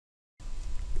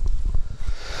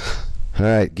All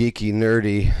right, geeky,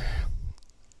 nerdy,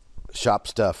 shop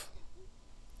stuff,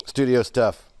 studio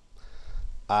stuff.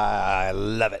 I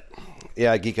love it.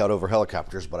 Yeah, I geek out over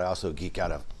helicopters, but I also geek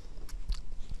out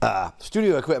of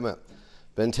studio equipment.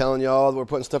 Been telling y'all that we're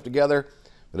putting stuff together.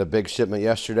 We had a big shipment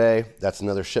yesterday. That's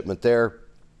another shipment there.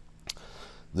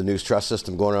 The new truss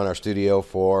system going around our studio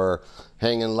for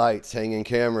hanging lights, hanging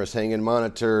cameras, hanging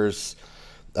monitors,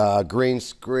 green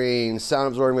screen, sound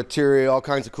absorbing material, all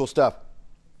kinds of cool stuff.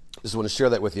 Just want to share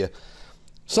that with you.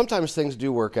 Sometimes things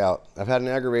do work out. I've had an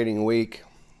aggravating week,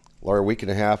 or a week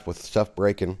and a half with stuff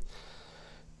breaking.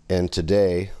 And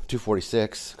today,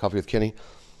 2:46, Coffee with Kenny,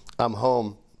 I'm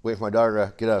home waiting for my daughter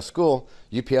to get out of school.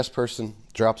 UPS person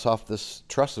drops off this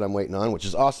truss that I'm waiting on, which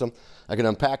is awesome. I can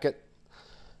unpack it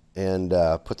and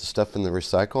put the stuff in the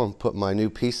recycle and put my new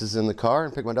pieces in the car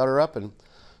and pick my daughter up and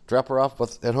drop her off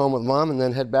at home with mom and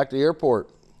then head back to the airport.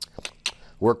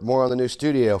 Work more on the new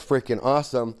studio. Freaking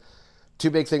awesome. Two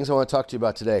big things I want to talk to you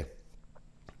about today.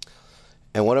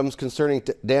 And one of them is concerning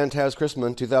Dan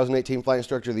Taz-Chrisman, 2018 Flight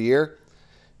Instructor of the Year,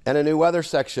 and a new weather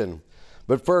section.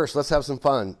 But first, let's have some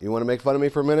fun. You want to make fun of me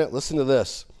for a minute? Listen to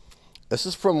this. This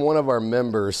is from one of our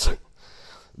members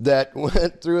that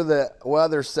went through the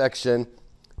weather section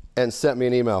and sent me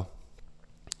an email.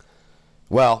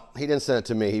 Well, he didn't send it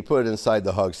to me. He put it inside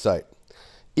the Hug site.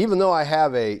 Even though I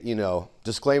have a,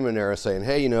 disclaimer in there saying,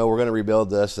 hey, we're going to rebuild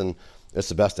this and it's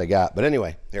the best I got. But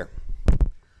anyway, here.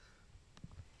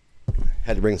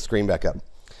 Had to bring the screen back up.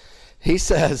 He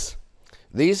says,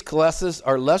 these classes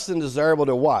are less than desirable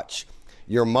to watch.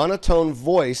 Your monotone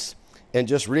voice and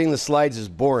just reading the slides is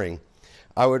boring.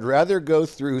 I would rather go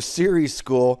through series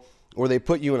school where they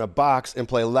put you in a box and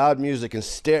play loud music and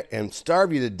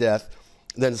starve you to death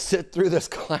than sit through this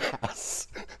class.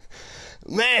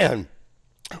 Man,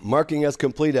 marking as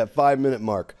complete at 5-minute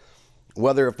mark.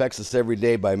 Weather affects us every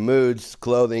day by moods,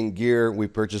 clothing, gear we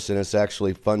purchase, and it's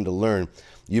actually fun to learn.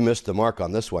 You missed the mark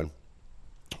on this one.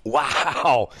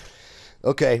 Wow.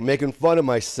 Okay, making fun of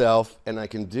myself, and I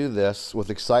can do this with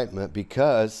excitement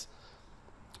because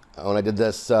when I did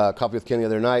this Coffee with Kenny the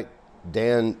other night,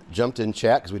 Dan jumped in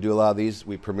chat because we do a lot of these.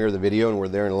 We premiere the video, and we're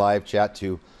there in live chat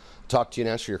to talk to you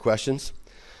and answer your questions.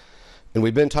 And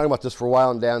we've been talking about this for a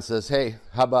while, and Dan says, hey,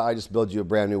 how about I just build you a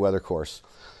brand new weather course?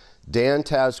 Dan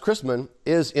Taz-Chrisman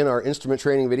is in our instrument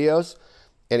training videos,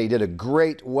 and he did a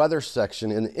great weather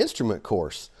section in the instrument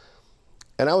course.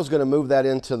 And I was going to move that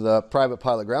into the private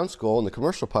pilot ground school and the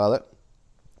commercial pilot.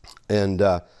 And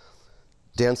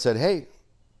Dan said, hey,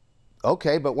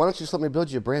 okay, but why don't you just let me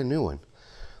build you a brand new one?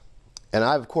 And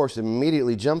I, of course,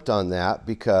 immediately jumped on that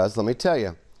because, let me tell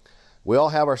you, we all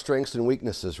have our strengths and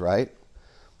weaknesses, right?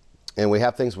 And we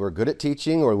have things we're good at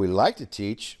teaching or we like to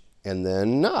teach and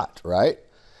then not, right?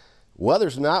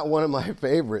 Weather's not one of my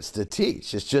favorites to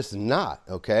teach. It's just not,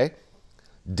 okay?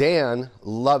 Dan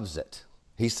loves it.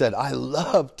 He said, I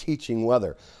love teaching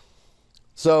weather.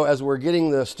 So as we're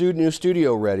getting the new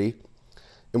studio ready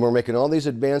and we're making all these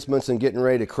advancements and getting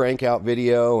ready to crank out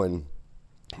video and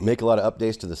make a lot of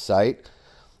updates to the site,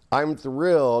 I'm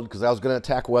thrilled because I was going to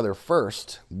attack weather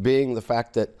first, being the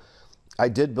fact that I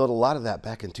did build a lot of that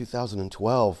back in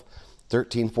 2012,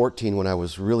 13, 14, when I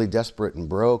was really desperate and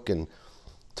broke and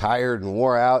tired and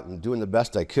wore out and doing the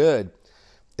best I could.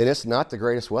 And it's not the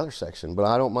greatest weather section, but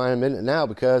I don't mind admitting it now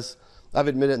because I've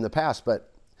admitted it in the past.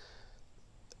 But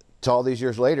to all these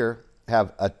years later,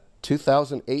 have a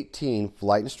 2018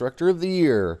 Flight Instructor of the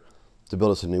Year to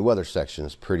build us a new weather section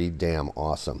is pretty damn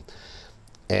awesome.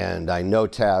 And I know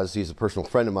Taz, he's a personal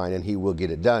friend of mine, and he will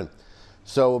get it done.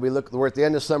 So we're at the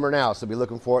end of summer now, so we'll be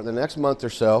looking for it in the next month or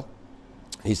so.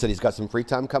 He said he's got some free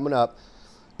time coming up.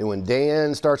 And when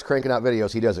Dan starts cranking out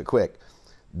videos, he does it quick.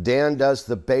 Dan does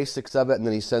the basics of it, and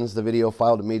then he sends the video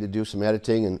file to me to do some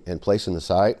editing and place in the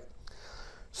site.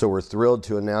 So we're thrilled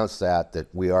to announce that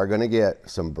we are going to get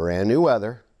some brand new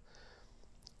weather.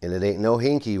 And it ain't no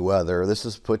hinky weather. This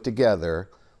is put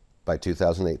together by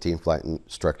 2018 Flight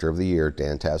Instructor of the Year,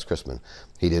 Dan Taz-Chrisman.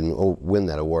 He didn't win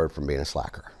that award from being a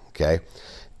slacker, okay?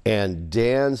 And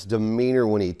Dan's demeanor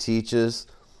when he teaches,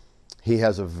 he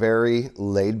has a very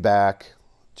laid back,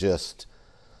 just,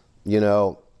 he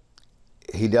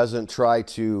doesn't try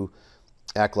to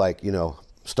act like,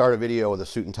 start a video with a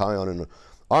suit and tie on and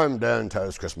I'm Dan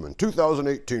Taz-Chrisman,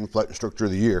 2018 Flight Instructor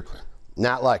of the Year.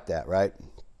 Not like that, right?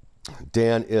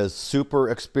 Dan is super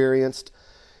experienced,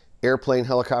 airplane,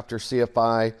 helicopter,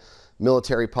 CFI,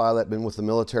 military pilot, been with the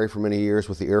military for many years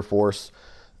with the Air Force.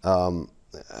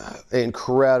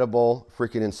 Incredible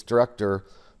freaking instructor,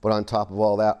 but on top of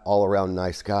all that, all around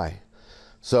nice guy.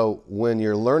 So when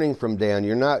you're learning from Dan,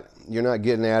 you're not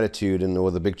getting attitude and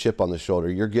with a big chip on the shoulder.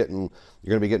 You're going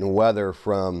to be getting weather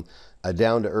from a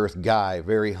down-to-earth guy,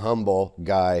 very humble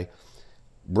guy,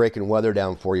 breaking weather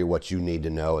down for you. What you need to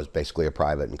know as basically a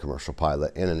private and commercial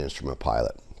pilot and an instrument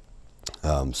pilot.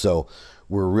 So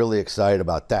we're really excited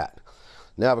about that.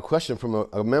 Now I have a question from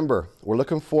a member. We're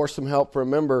looking for some help for a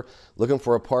member looking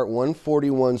for a Part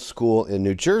 141 school in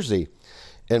New Jersey.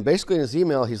 And basically in his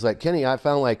email, he's like, Kenny, I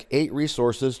found like 8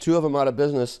 resources, 2 of them out of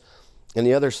business, and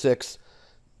the other 6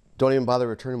 don't even bother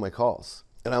returning my calls.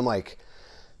 And I'm like,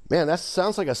 man, that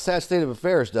sounds like a sad state of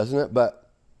affairs, doesn't it? But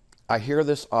I hear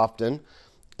this often,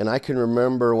 and I can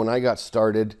remember when I got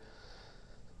started,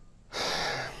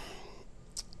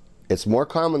 it's more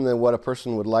common than what a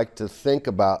person would like to think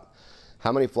about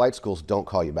how many flight schools don't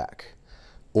call you back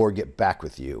or get back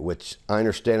with you, which I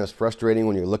understand is frustrating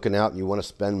when you're looking out and you want to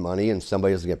spend money and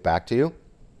somebody doesn't get back to you.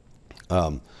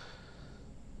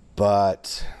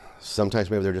 But sometimes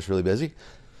maybe they're just really busy.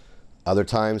 Other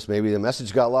times maybe the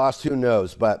message got lost, who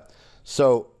knows? But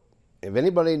so if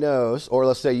anybody knows, or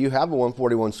let's say you have a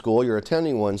 141 school, you're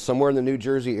attending one somewhere in the New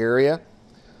Jersey area,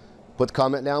 put the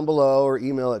comment down below or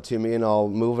email it to me and I'll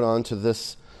move it on to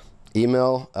this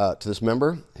email, to this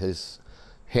member. His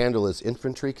handle is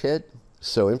Infantry Kid.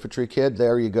 So Infantry Kid,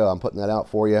 there you go. I'm putting that out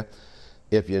for you.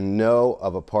 If you know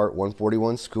of a Part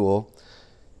 141 school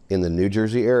in the New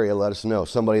Jersey area, let us know.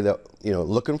 Somebody that,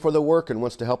 looking for the work and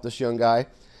wants to help this young guy.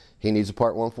 He needs a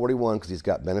Part 141 because he's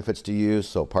got benefits to use.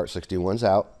 So Part 61's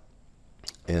out.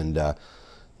 And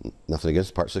nothing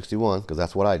against Part 61 because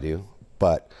that's what I do.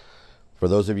 But for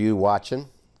those of you watching,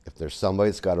 if there's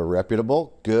somebody that's got a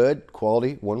reputable, good,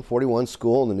 quality 141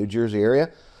 school in the New Jersey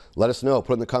area, let us know.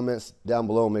 Put in the comments down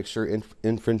below and make sure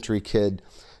Infantry Kid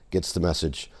gets the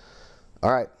message.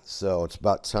 All right, so it's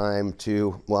about time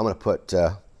to, well, I'm going to put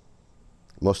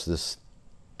most of this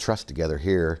truss together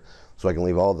here so I can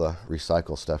leave all the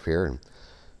recycle stuff here and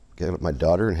get up my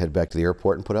daughter and head back to the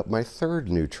airport and put up my 3rd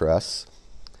new truss.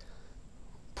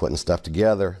 Putting stuff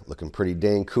together, looking pretty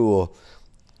dang cool.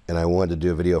 And I wanted to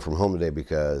do a video from home today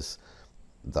because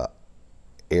the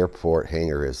airport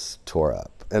hangar is tore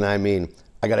up. And I mean,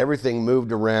 I got everything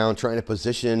moved around, trying to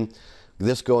position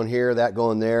this going here, that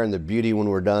going there. And the beauty when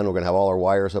we're done, we're going to have all our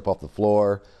wires up off the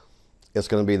floor. It's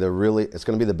going to be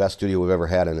the best studio we've ever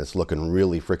had. And it's looking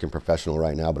really freaking professional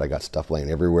right now. But I got stuff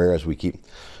laying everywhere as we keep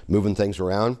moving things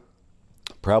around.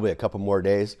 Probably a couple more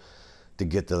days to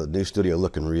get the new studio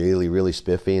looking really, really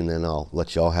spiffy. And then I'll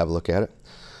let you all have a look at it.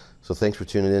 So thanks for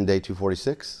tuning in, day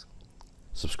 246.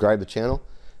 Subscribe to the channel.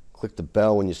 Click the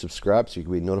bell when you subscribe so you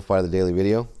can be notified of the daily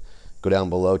video. Go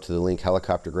down below to the link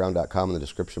helicopterground.com in the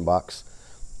description box.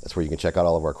 That's where you can check out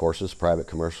all of our courses, private,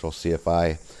 commercial,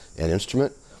 CFI, and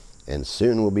instrument. And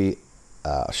soon we'll be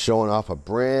showing off a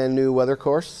brand new weather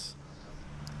course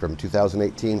from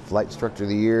 2018 Flight Instructor of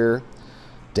the Year,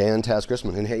 Dan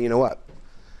Tasgrisman. And hey, you know what?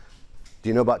 Do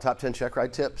you know about top 10 check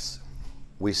ride tips?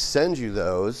 We send you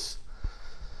those.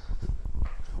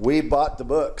 We bought the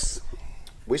books.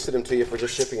 We send them to you for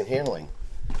just shipping and handling.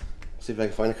 See if I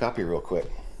can find a copy real quick.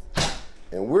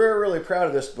 And we're really proud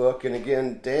of this book. And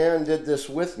again, Dan did this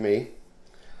with me.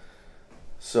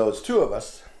 So it's 2 of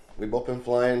us. We've both been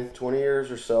flying 20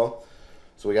 years or so.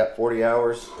 So we got 40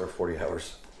 years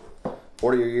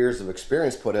of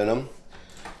experience put in them.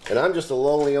 And I'm just a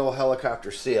lowly old helicopter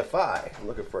CFI. I'm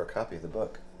looking for a copy of the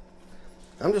book.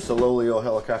 I'm just a lowly old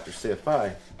helicopter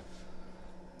CFI.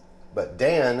 But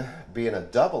Dan, being a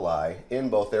double I in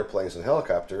both airplanes and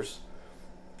helicopters,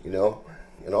 and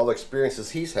all the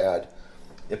experiences he's had,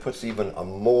 it puts even a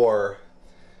more,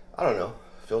 I don't know,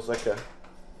 feels like a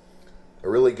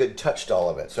really good touch to all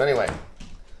of it. So anyway,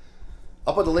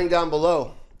 I'll put the link down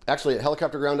below. Actually, at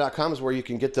helicopterground.com is where you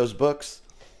can get those books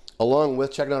along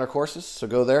with checking out our courses. So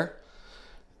go there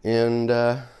and,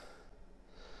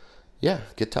 yeah,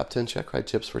 get top 10 check ride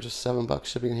tips for just $7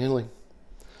 shipping and handling.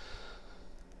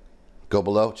 Go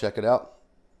below, check it out.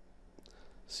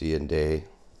 See you in day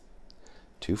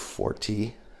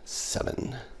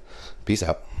 247. Peace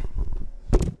out.